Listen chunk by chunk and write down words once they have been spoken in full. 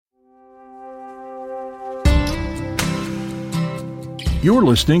You're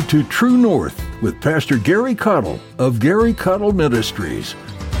listening to True North with Pastor Gary Cottle of Gary Cottle Ministries.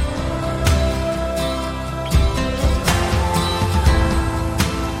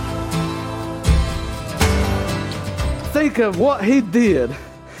 Think of what he did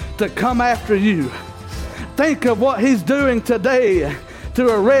to come after you. Think of what he's doing today to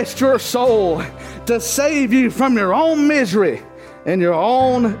arrest your soul, to save you from your own misery and your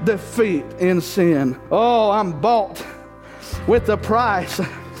own defeat in sin. Oh, I'm bought with a price.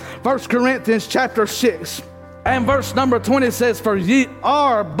 1 Corinthians chapter 6 and verse number 20 says, "For ye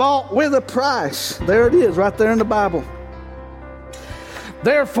are bought with a price." There it is, right there in the Bible.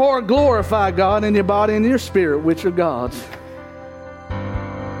 "Therefore glorify God in your body and your spirit, which are God's."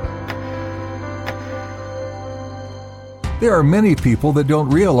 There are many people that don't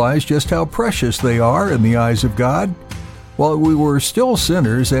realize just how precious they are in the eyes of God. While we were still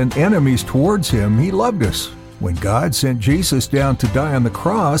sinners and enemies towards Him, He loved us. When God sent Jesus down to die on the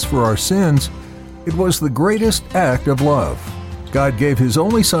cross for our sins, it was the greatest act of love. God gave His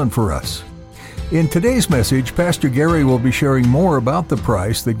only Son for us. In today's message, Pastor Gary will be sharing more about the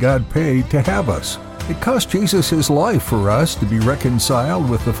price that God paid to have us. It cost Jesus His life for us to be reconciled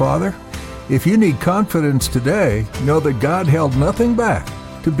with the Father. If you need confidence today, know that God held nothing back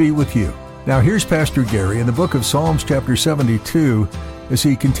to be with you. Now here's Pastor Gary in the book of Psalms chapter 72 as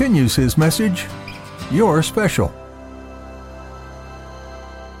he continues his message, You're Special.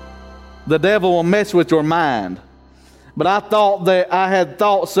 The devil will mess with your mind. But I thought that I had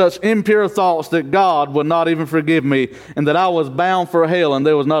thought such impure thoughts that God would not even forgive me and that I was bound for hell and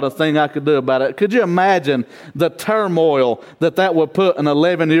there was not a thing I could do about it. Could you imagine the turmoil that would put an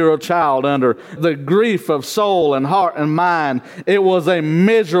 11-year-old child under? The grief of soul and heart and mind. It was a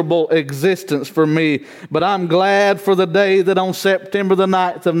miserable existence for me. But I'm glad for the day that on September the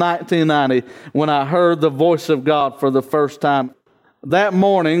 9th of 1990, when I heard the voice of God for the first time. That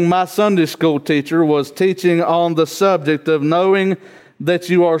morning, my Sunday school teacher was teaching on the subject of knowing that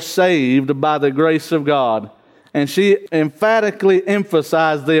you are saved by the grace of God. And she emphatically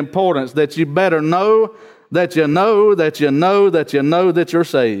emphasized the importance that you better know that you know that you know that you know that you're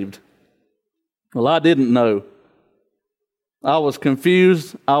saved. Well, I didn't know. I was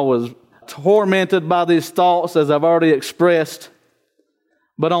confused. I was tormented by these thoughts, as I've already expressed.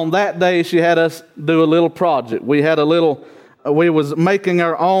 But on that day, she had us do a little project. We was making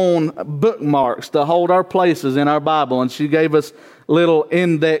our own bookmarks to hold our places in our Bible, and she gave us little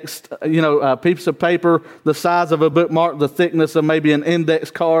indexed, piece of paper the size of a bookmark, the thickness of maybe an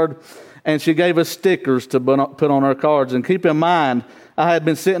index card, and she gave us stickers to put on our cards. And keep in mind, I had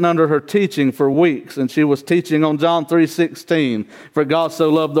been sitting under her teaching for weeks, and she was teaching on John 3:16. For God so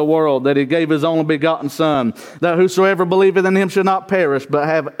loved the world that He gave His only begotten Son, that whosoever believeth in Him should not perish, but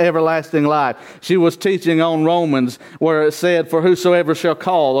have everlasting life. She was teaching on Romans, where it said, for whosoever shall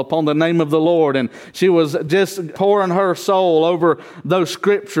call upon the name of the Lord. And she was just pouring her soul over those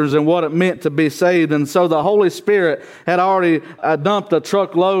scriptures and what it meant to be saved. And so the Holy Spirit had already dumped a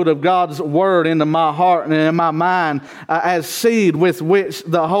truckload of God's Word into my heart and in my mind as seed with which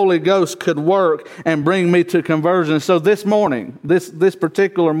the Holy Ghost could work and bring me to conversion. So this morning, this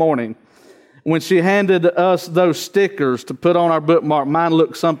particular morning, when she handed us those stickers to put on our bookmark, mine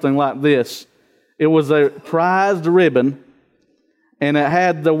looked something like this. It was a prized ribbon, and it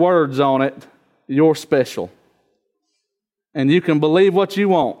had the words on it, "You're special." And you can believe what you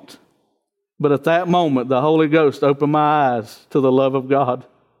want, but at that moment, the Holy Ghost opened my eyes to the love of God.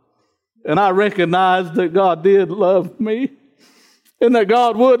 And I recognized that God did love me, and that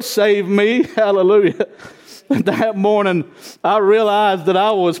God would save me. Hallelujah. That morning, I realized that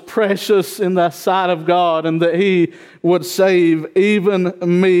I was precious in the sight of God and that He would save even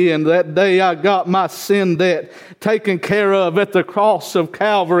me. And that day, I got my sin debt taken care of at the cross of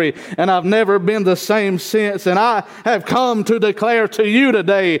Calvary. And I've never been the same since. And I have come to declare to you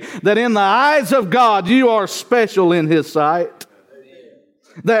today that in the eyes of God, you are special in His sight.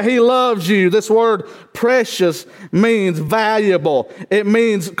 That He loves you. This word precious means valuable. It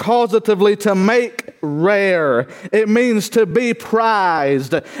means causatively to make rare. It means to be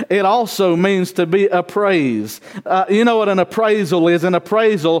prized. It also means to be appraised. You know what an appraisal is? An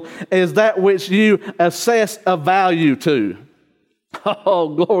appraisal is that which you assess a value to. Oh,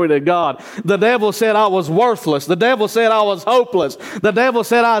 glory to God. The devil said I was worthless. The devil said I was hopeless. The devil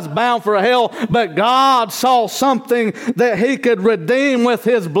said I was bound for hell. But God saw something that He could redeem with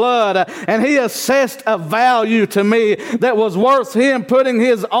His blood. And He assessed a value to me that was worth Him putting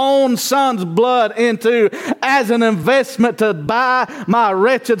His own Son's blood into as an investment to buy my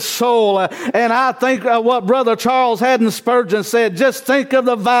wretched soul. And I think what Brother Charles Haddon Spurgeon said, just think of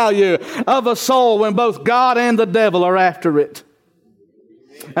the value of a soul when both God and the devil are after it.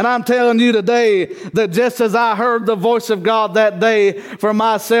 And I'm telling you today that just as I heard the voice of God that day for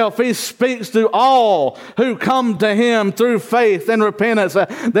myself, He speaks to all who come to Him through faith and repentance,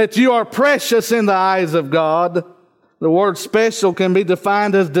 that you are precious in the eyes of God. The word special can be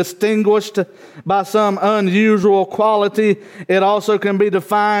defined as distinguished by some unusual quality. It also can be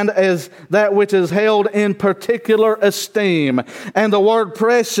defined as that which is held in particular esteem. And the word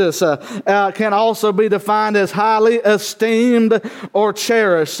precious can also be defined as highly esteemed or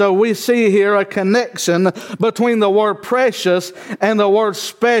cherished. So we see here a connection between the word precious and the word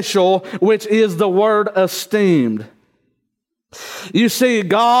special, which is the word esteemed. You see,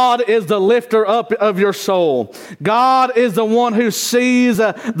 God is the lifter up of your soul. God is the one who sees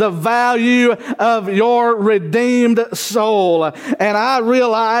the value of your redeemed soul. And I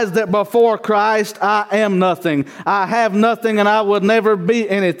realize that before Christ, I am nothing. I have nothing and I would never be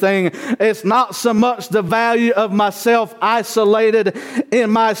anything. It's not so much the value of myself isolated in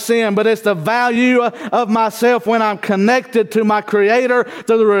my sin, but it's the value of myself when I'm connected to my Creator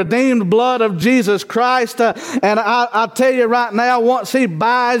through the redeemed blood of Jesus Christ. And I tell you right now, once He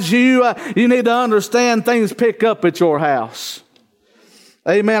buys you, you need to understand things pick up at your house.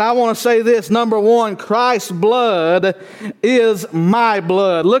 Amen. I want to say this. Number one, Christ's blood is my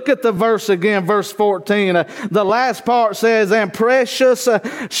blood. Look at the verse again, verse 14. The last part says, and precious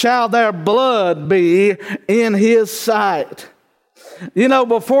shall their blood be in His sight. You know,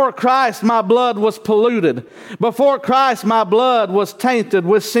 before Christ, my blood was polluted. Before Christ, my blood was tainted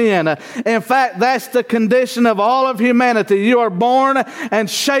with sin. In fact, that's the condition of all of humanity. You are born and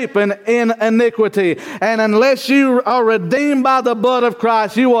shapen in iniquity. And unless you are redeemed by the blood of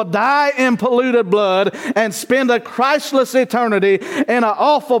Christ, you will die in polluted blood and spend a Christless eternity in an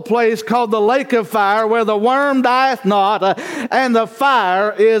awful place called the lake of fire, where the worm dieth not and the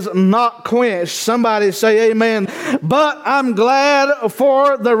fire is not quenched. Somebody say amen. But I'm glad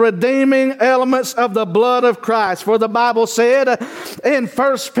for the redeeming elements of the blood of Christ. For the Bible said in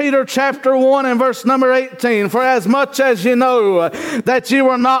 1 Peter chapter 1 and verse number 18, for as much as you know that you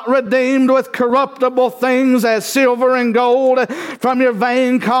were not redeemed with corruptible things as silver and gold from your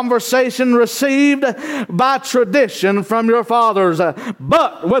vain conversation received by tradition from your fathers,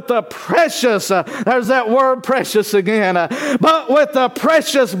 but with the precious, there's that word precious again, but with the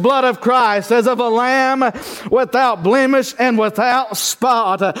precious blood of Christ as of a lamb without blemish and without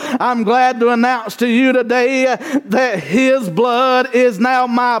spot. I'm glad to announce to you today that His blood is now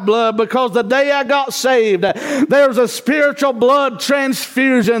my blood, because the day I got saved, there was a spiritual blood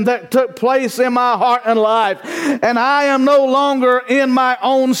transfusion that took place in my heart and life, and I am no longer in my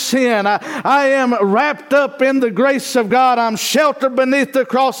own sin. I am wrapped up in the grace of God. I'm sheltered beneath the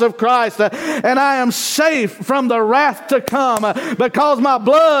cross of Christ, and I am safe from the wrath to come, because my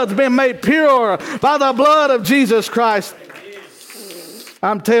blood's been made pure by the blood of Jesus Christ.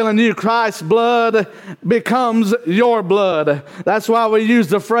 I'm telling you, Christ's blood becomes your blood. That's why we use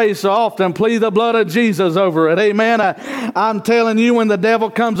the phrase so often, plead the blood of Jesus over it. Amen. I'm telling you, when the devil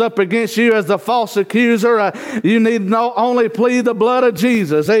comes up against you as the false accuser, you need not only plead the blood of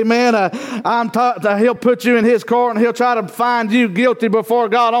Jesus. Amen. I'm taught that He'll put you in His court and He'll try to find you guilty before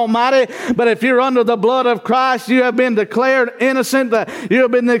God Almighty. But if you're under the blood of Christ, you have been declared innocent. You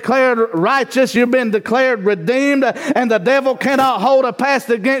have been declared righteous. You've been declared redeemed. And the devil cannot hold a past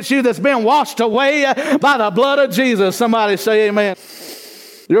against you that's been washed away by the blood of Jesus. Somebody say amen.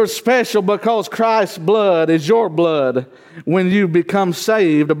 You're special because Christ's blood is your blood when you become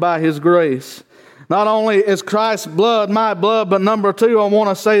saved by His grace. Not only is Christ's blood my blood, but number two, I want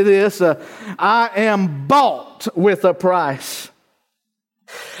to say this. I am bought with a price.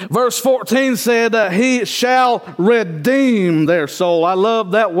 Verse 14 said, He shall redeem their soul. I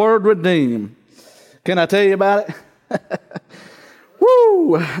love that word, redeem. Can I tell you about it?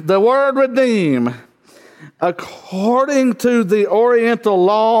 Woo! The word redeem, according to the Oriental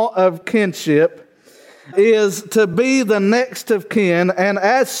law of kinship, is to be the next of kin, and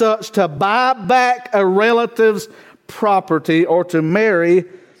as such to buy back a relative's property or to marry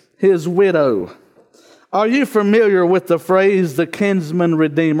his widow. Are you familiar with the phrase, the kinsman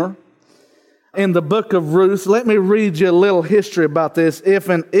redeemer? In the book of Ruth, let me read you a little history about this. If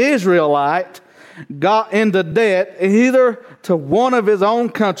an Israelite got into debt either to one of his own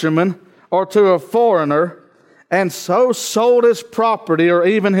countrymen or to a foreigner, and so sold his property or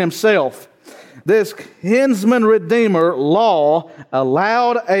even himself, this kinsman redeemer law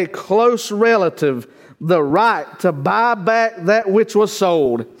allowed a close relative the right to buy back that which was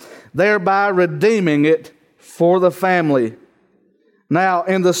sold, thereby redeeming it for the family. Now,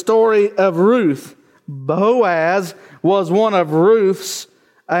 in the story of Ruth, Boaz was one of Ruth's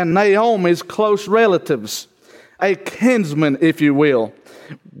and Naomi's close relatives, a kinsman, if you will.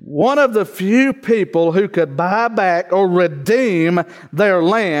 one of the few people who could buy back or redeem their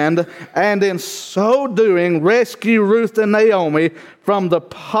land, and in so doing rescue Ruth and Naomi from the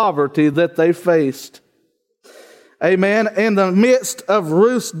poverty that they faced. Amen. In the midst of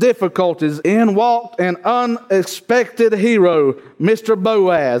Ruth's difficulties, in walked an unexpected hero, Mr.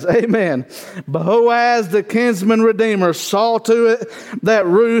 Boaz. Amen. Boaz, the kinsman redeemer, saw to it that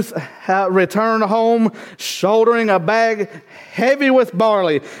Ruth returned home shouldering a bag heavy with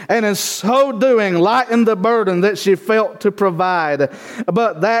barley, and in so doing lightened the burden that she felt to provide.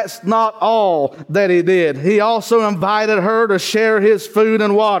 But that's not all that he did. He also invited her to share his food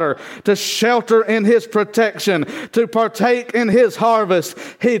and water, to shelter in his protection, to partake in his harvest.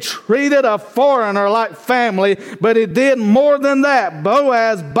 He treated a foreigner like family, but he did more than that.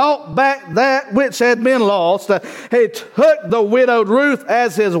 Boaz bought back that which had been lost. He took the widowed Ruth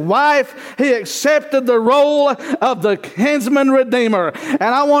as his wife. He accepted the role of the kinsman redeemer. And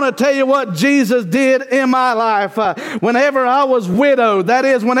I want to tell you what Jesus did in my life. Whenever I was widowed, that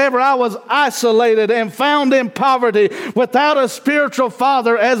is, whenever I was isolated and found in poverty without a spiritual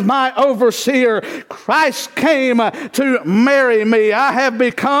father as my overseer, Christ came to marry me. I have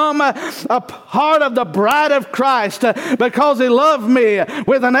become a part of the bride of Christ because he loved me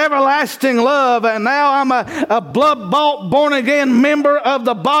with an everlasting love. And now I'm a blood-bought, born-again member of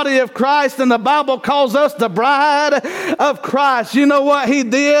the body of Christ, and the Bible calls us the bride of Christ. You know what he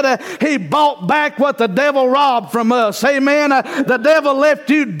did? He bought back what the devil robbed from us. Amen. The devil left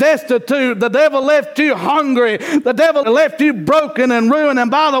you destitute. The devil left you hungry. The devil left you broken and ruined.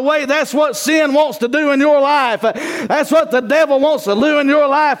 And by the way, that's what sin wants to do in your life. That's what the devil wants to do in your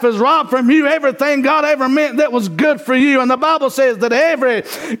life, is rob from you everything God ever meant that was good for you. And the Bible says that every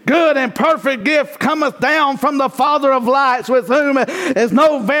good and perfect gift cometh down from the Father of lights, with whom is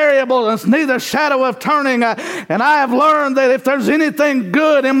no variable and neither shadow of turning. And I have learned that if there's anything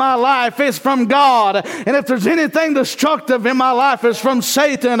good in my life, it's from God. And if there's anything destructive in my life, it's from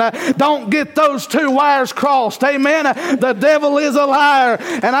Satan. Don't get those two wires crossed. Amen. The devil is a liar.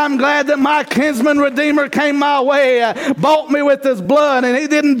 And I'm glad that my kinsman redeemer came my way, bought me with his blood, and he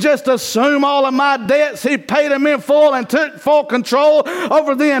didn't just assume all of my debts. He paid them in full and took full control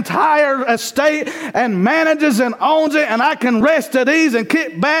over the entire estate and manages and owns it. And I can rest at ease and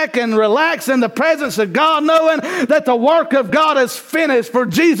kick back and relax in the presence of God, knowing that the work of God is finished. For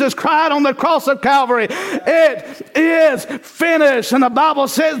Jesus cried on the cross of Calvary, it is finished. And the Bible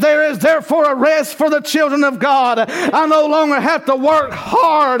says there is therefore a rest for the children of God. I no longer have to work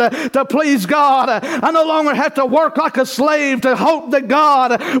hard to please God. I no longer have to work like a slave to hope that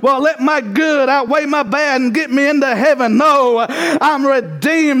God will let my good outweigh my bad and get me into heaven. No, I'm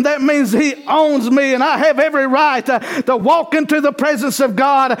redeemed. That means he owns me, and I have every right to walk into the presence of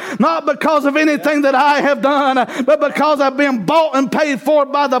God, not because of anything that I have done, but because I've been bought and paid for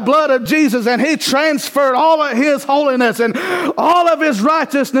by the blood of Jesus, and he transferred all of his holiness and all of his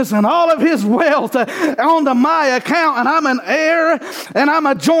righteousness and all of his wealth onto my account, and I'm an heir, and I'm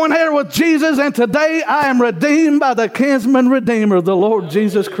a joint heir with Jesus, and today I am redeemed by the kinsman redeemer, the Lord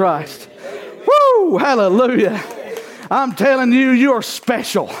Jesus Christ. Woo! Hallelujah. I'm telling you, you are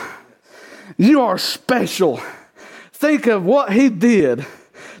special. You are special. Think of what he did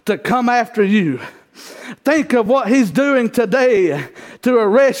to come after you. Think of what he's doing today to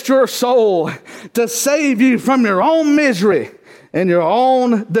arrest your soul, to save you from your own misery and your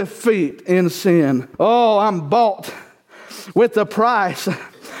own defeat in sin. Oh, I'm bought with the price.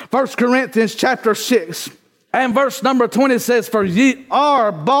 1 Corinthians chapter 6 and verse number 20 says, for ye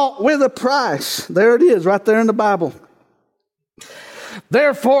are bought with a price. There it is, right there in the Bible.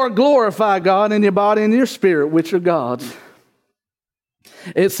 Therefore glorify God in your body and your spirit, which are God's.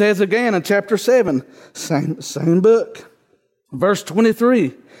 It says again in chapter 7, same book, verse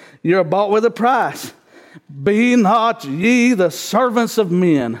 23, you're bought with a price. Be not ye the servants of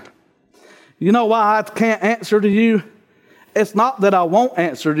men. You know why I can't answer to you? It's not that I won't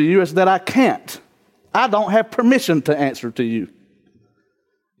answer to you, it's that I can't. I don't have permission to answer to you.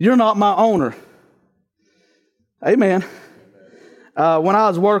 You're not my owner. Amen. When I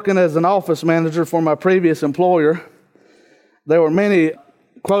was working as an office manager for my previous employer, there were many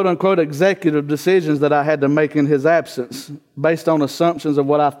quote-unquote executive decisions that I had to make in his absence based on assumptions of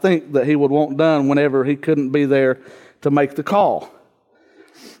what I think that he would want done whenever he couldn't be there to make the call.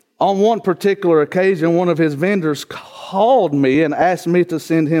 On one particular occasion, one of his vendors called me and asked me to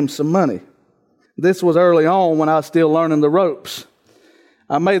send him some money. This was early on when I was still learning the ropes.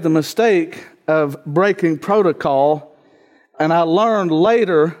 I made the mistake of breaking protocol, and I learned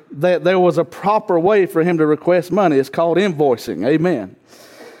later that there was a proper way for him to request money. It's called invoicing. Amen.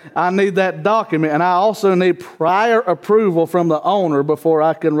 I need that document, and I also need prior approval from the owner before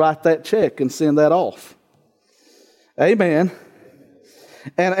I can write that check and send that off. Amen.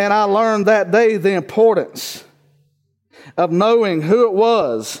 And I learned that day the importance of knowing who it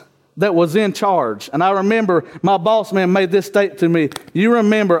was that was in charge. And I remember my boss man made this statement to me, you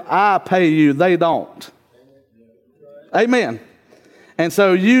remember, I pay you, they don't. Amen. And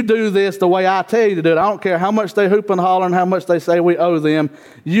so you do this the way I tell you to do it. I don't care how much they hoop and holler and how much they say we owe them.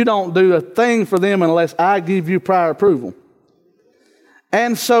 You don't do a thing for them unless I give you prior approval.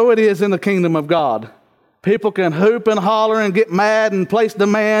 And so it is in the kingdom of God. People can hoop and holler and get mad and place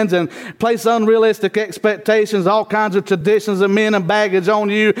demands and place unrealistic expectations, all kinds of traditions of men and baggage on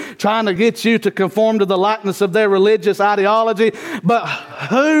you, trying to get you to conform to the likeness of their religious ideology. But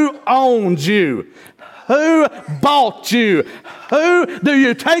who owns you? Who bought you? Who do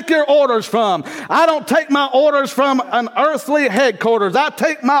you take your orders from? I don't take my orders from an earthly headquarters. I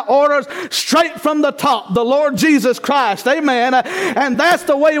take my orders straight from the top, the Lord Jesus Christ. Amen. And that's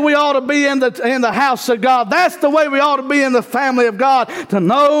the way we ought to be in the house of God. That's the way we ought to be in the family of God, to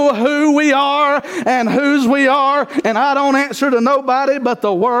know who we are and whose we are. And I don't answer to nobody but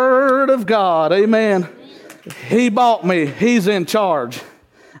the Word of God. Amen. He bought me. He's in charge.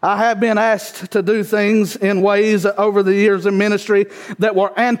 I have been asked to do things in ways over the years in ministry that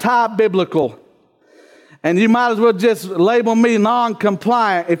were anti-biblical. And you might as well just label me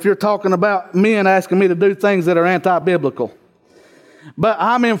non-compliant if you're talking about men asking me to do things that are anti-biblical. But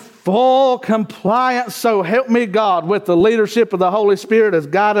I'm in full compliance, so help me God, with the leadership of the Holy Spirit as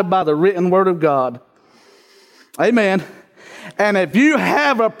guided by the written Word of God. Amen. And if you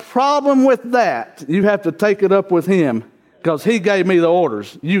have a problem with that, you have to take it up with Him. Because He gave me the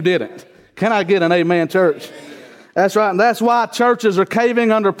orders. You didn't. Can I get an amen, church? That's right. And that's why churches are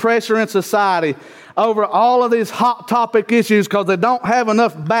caving under pressure in society over all of these hot topic issues, because they don't have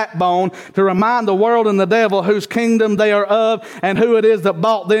enough backbone to remind the world and the devil whose kingdom they are of and who it is that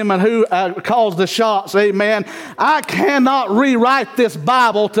bought them and who calls the shots. Amen. I cannot rewrite this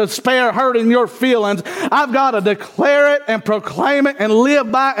Bible to spare hurting your feelings. I've got to declare it and proclaim it and live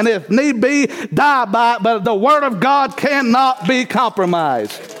by it, and if need be, die by it. But the Word of God cannot be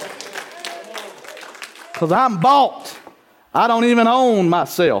compromised. Because I'm bought. I don't even own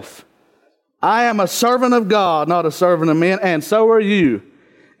myself. I am a servant of God, not a servant of men, and so are you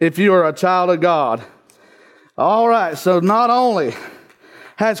if you are a child of God. All right, so not only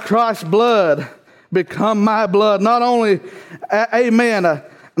has Christ's blood become my blood, not only, amen,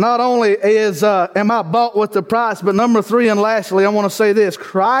 not only am I bought with the price, but number 3 and lastly, I want to say this: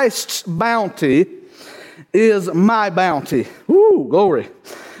 Christ's bounty is my bounty. Woo, glory.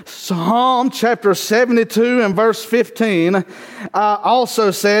 Psalm chapter 72 and verse 15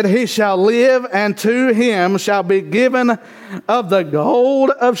 also said, He shall live, and to him shall be given of the gold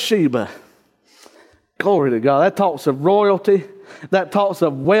of Sheba. Glory to God. That talks of royalty. That talks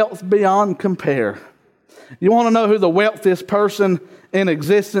of wealth beyond compare. You want to know who the wealthiest person in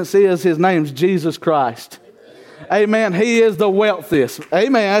existence is? His name's Jesus Christ. Amen. He is the wealthiest.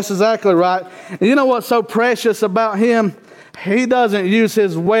 Amen. That's exactly right. And you know what's so precious about Him? He doesn't use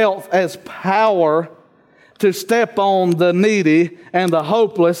His wealth as power to step on the needy and the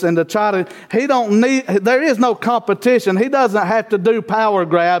hopeless and to try to, there is no competition. He doesn't have to do power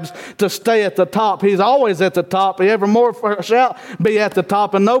grabs to stay at the top. He's always at the top. He evermore shall be at the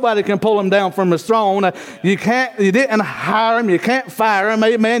top, and nobody can pull Him down from His throne. You didn't hire Him. You can't fire Him.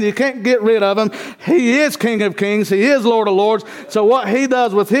 Amen. You can't get rid of Him. He is King of Kings. He is Lord of Lords. So what He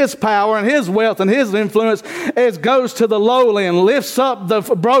does with His power and His wealth and His influence is goes to the lowly and lifts up the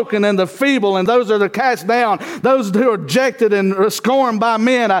broken and the feeble and those that are cast down, those who are rejected and scorned by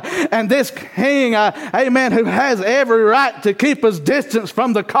men. And this King, amen, who has every right to keep His distance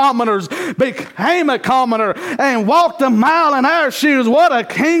from the commoners, became a commoner and walked a mile in our shoes. What a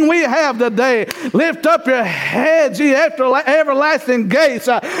King we have today. Lift up your heads, ye everlasting gates,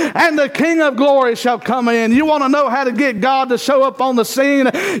 and the King of glory shall come in. You want to know how to get God to show up on the scene?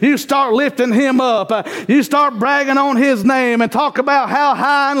 You start lifting Him up. You start bragging on His name and talk about how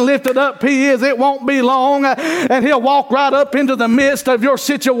high and lifted up He is. It won't be long, and He'll walk right up into the midst of your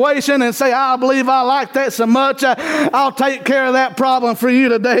situation and say, I believe I like that so much, I'll take care of that problem for you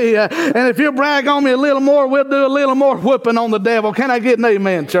today. And if you brag on me a little more, we'll do a little more whooping on the devil. Can I get an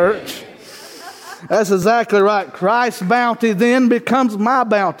amen, church? That's exactly right. Christ's bounty then becomes my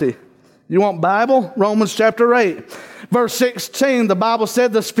bounty. You want Bible? Romans chapter 8. Verse 16, the Bible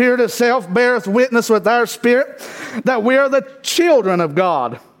said, the Spirit itself beareth witness with our spirit that we are the children of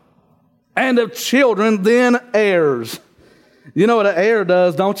God. And of children, then heirs. You know what an heir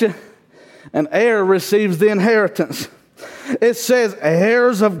does, don't you? An heir receives the inheritance. It says,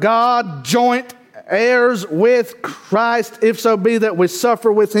 heirs of God, joint heirs with Christ, if so be that we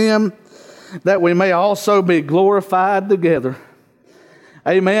suffer with him, that we may also be glorified together.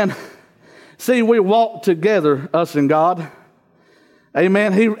 Amen. See, we walk together, us and God.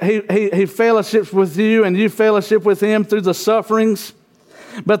 Amen. He fellowships with you and you fellowship with him through the sufferings.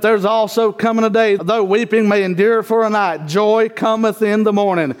 But there's also coming a day, though weeping may endure for a night, joy cometh in the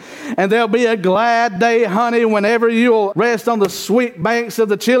morning. And there'll be a glad day, honey, whenever you'll rest on the sweet banks of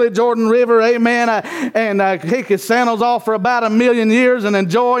the chilly Jordan River, amen, and kick your sandals off for about 1,000,000 years and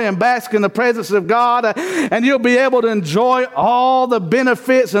enjoy and bask in the presence of God. And you'll be able to enjoy all the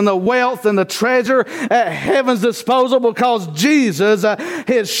benefits and the wealth and the treasure at heaven's disposal, because Jesus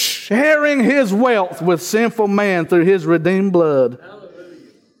is sharing his wealth with sinful man through his redeemed blood.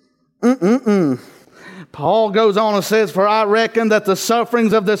 Paul goes on and says, for I reckon that the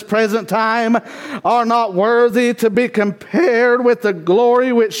sufferings of this present time are not worthy to be compared with the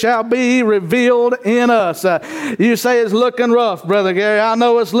glory which shall be revealed in us. You say it's looking rough, Brother Gary. I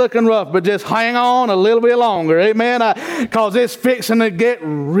know it's looking rough, but just hang on a little bit longer. Amen. Because it's fixing to get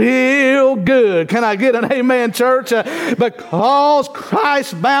real good. Can I get an amen, church? Because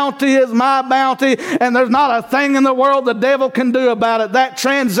Christ's bounty is my bounty, and there's not a thing in the world the devil can do about it. That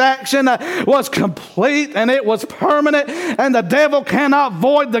transaction was complete and it was permanent, and the devil cannot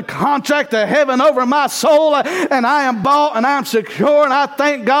void the contract of heaven over my soul, and I am bought and I'm secure, and I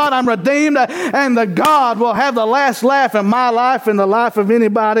thank God I'm redeemed, and the God will have the last laugh in my life and the life of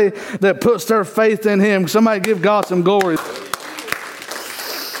anybody that puts their faith in him. Somebody give God some glory.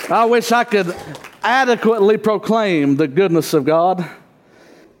 I wish I could adequately proclaim the goodness of God.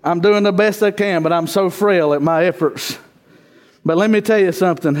 I'm doing the best I can, but I'm so frail at my efforts. But let me tell you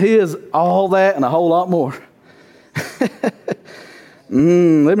something. He is all that and a whole lot more.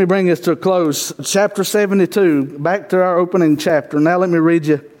 Let me bring this to a close. Chapter 72, back to our opening chapter. Now let me read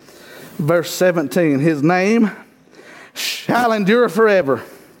you verse 17. His name shall endure forever.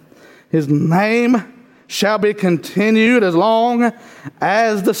 His name shall be continued as long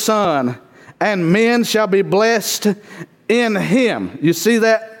as the sun, and men shall be blessed in him. You see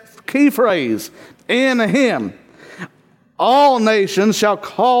that key phrase, in him. All nations shall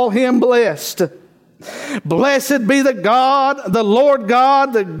call him blessed. Blessed be the God, the Lord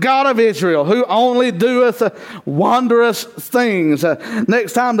God, the God of Israel, who only doeth wondrous things.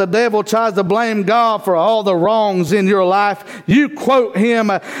 Next time the devil tries to blame God for all the wrongs in your life, you quote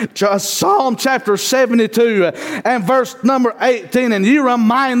him, Psalm chapter 72 and verse number 18, and you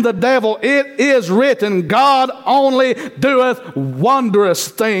remind the devil, it is written, God only doeth wondrous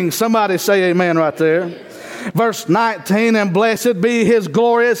things. Somebody say amen right there. Verse 19, and blessed be his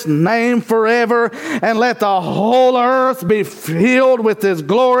glorious name forever, and let the whole earth be filled with his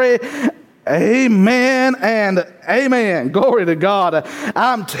glory. Amen and amen. Glory to God.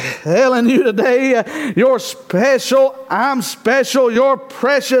 I'm telling you today, you're special, I'm special, you're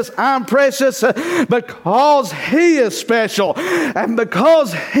precious, I'm precious, because he is special, and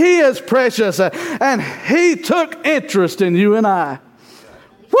because he is precious, and he took interest in you and I.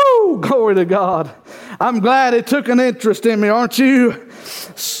 Woo! Glory to God. I'm glad he took an interest in me, aren't you?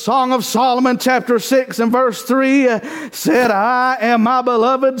 Song of Solomon chapter 6 and verse 3 said, I am my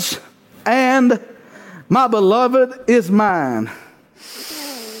beloved's, and my beloved is mine.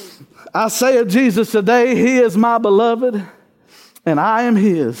 I say of Jesus today, he is my beloved, and I am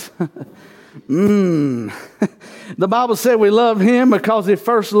his. The Bible said we love him because he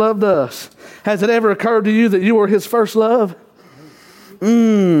first loved us. Has it ever occurred to you that you were his first love?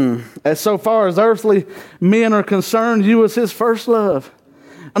 As so far as earthly men are concerned, you was his first love.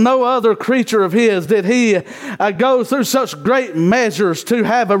 No other creature of his did he go through such great measures to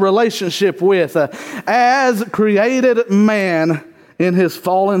have a relationship with as created man in his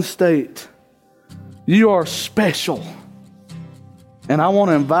fallen state. You are special. And I want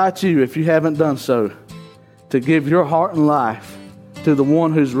to invite you, if you haven't done so, to give your heart and life to the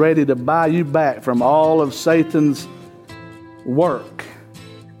one who's ready to buy you back from all of Satan's work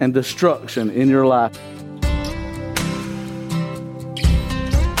and destruction in your life.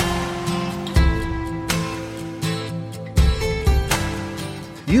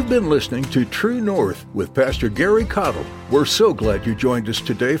 You've been listening to True North with Pastor Gary Cottle. We're so glad you joined us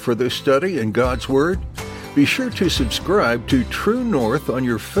today for this study in God's Word. Be sure to subscribe to True North on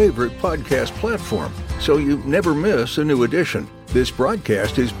your favorite podcast platform so you never miss a new edition. This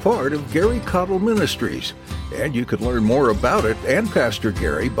broadcast is part of Gary Cottle Ministries, and you can learn more about it and Pastor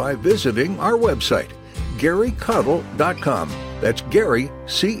Gary by visiting our website, GaryCottle.com. That's Gary,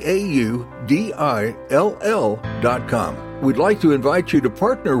 CAUDILL.com. We'd like to invite you to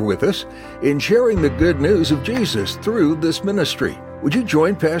partner with us in sharing the good news of Jesus through this ministry. Would you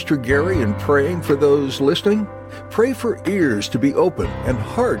join Pastor Gary in praying for those listening? Pray for ears to be open and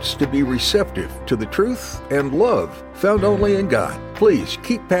hearts to be receptive to the truth and love found only in God. Please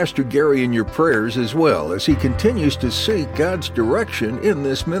keep Pastor Gary in your prayers as well as he continues to seek God's direction in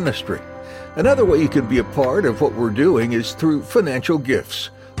this ministry. Another way you can be a part of what we're doing is through financial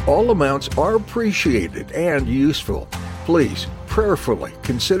gifts. All amounts are appreciated and useful. Please prayerfully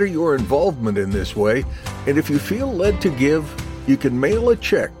consider your involvement in this way, and if you feel led to give, you can mail a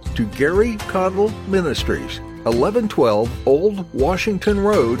check to Gary Conville Ministries, 1112 Old Washington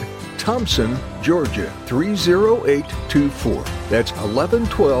Road, Thompson, Georgia, 30824. That's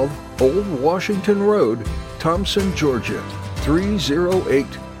 1112 Old Washington Road, Thompson, Georgia,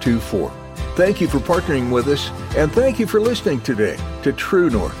 30824. Thank you for partnering with us, and thank you for listening today to True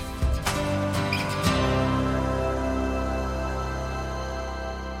North.